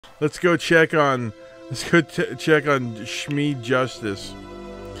Let's go check on. Let's go check on Shmee Justice,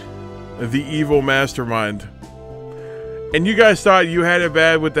 the evil mastermind. And you guys thought you had it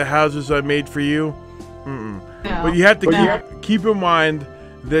bad with the houses I made for you? No. But you have to keep in mind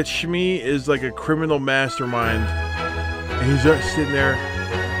that Shmee is like a criminal mastermind. And he's just sitting there.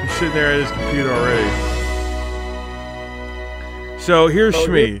 He's sitting there at his computer already. So here's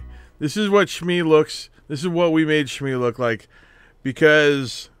Shmee. This is what Shmee looks. This is what we made Shmee look like.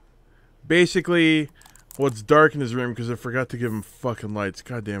 Because basically, well, it's dark in his room because I forgot to give him fucking lights.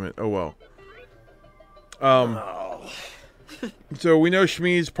 God damn it. Oh well. So we know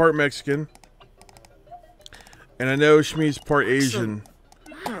Shmee's part Mexican. And I know Shmee's part Asian.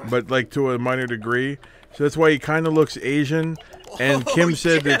 But like to a minor degree. So that's why he kind of looks Asian. And Kim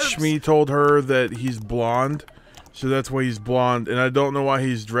said that Shmee told her that he's blonde. So that's why he's blonde. And I don't know why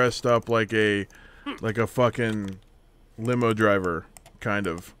he's dressed up like a fucking limo driver, kind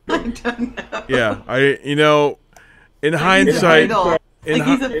of. I don't know. Yeah, you know, in hindsight,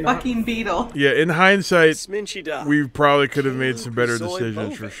 he's a fucking beetle. Yeah, in hindsight, we probably could have made some better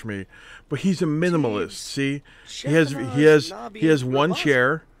decisions for Shmee. But he's a minimalist. See, he has one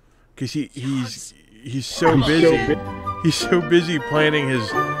chair, because he's so busy. He's so busy planning his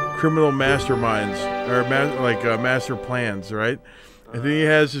criminal masterminds or master plans, right? And then he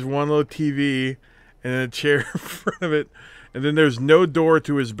has his one little TV and a chair in front of it. And then there's no door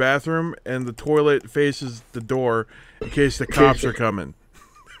to his bathroom, and the toilet faces the door in case the cops are coming.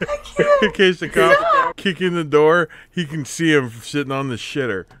 In case the cops kick in the door, he can see him sitting on the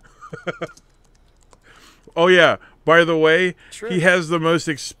shitter. Oh yeah, by the way, he has the most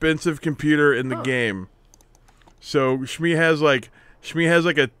expensive computer in the game. So Shmee has like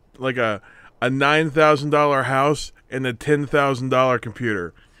a $9,000 house and a $10,000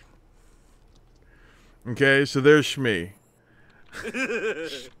 computer. Okay, so there's Shmee.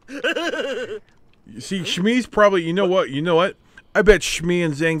 See, Shmee's probably, you know what? I bet Shmee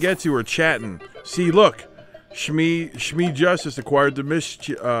and Zangetsu are chatting. See, look. Shmee Justice acquired the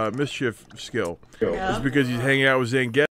mischief skill. It's because he's hanging out with Zangetsu.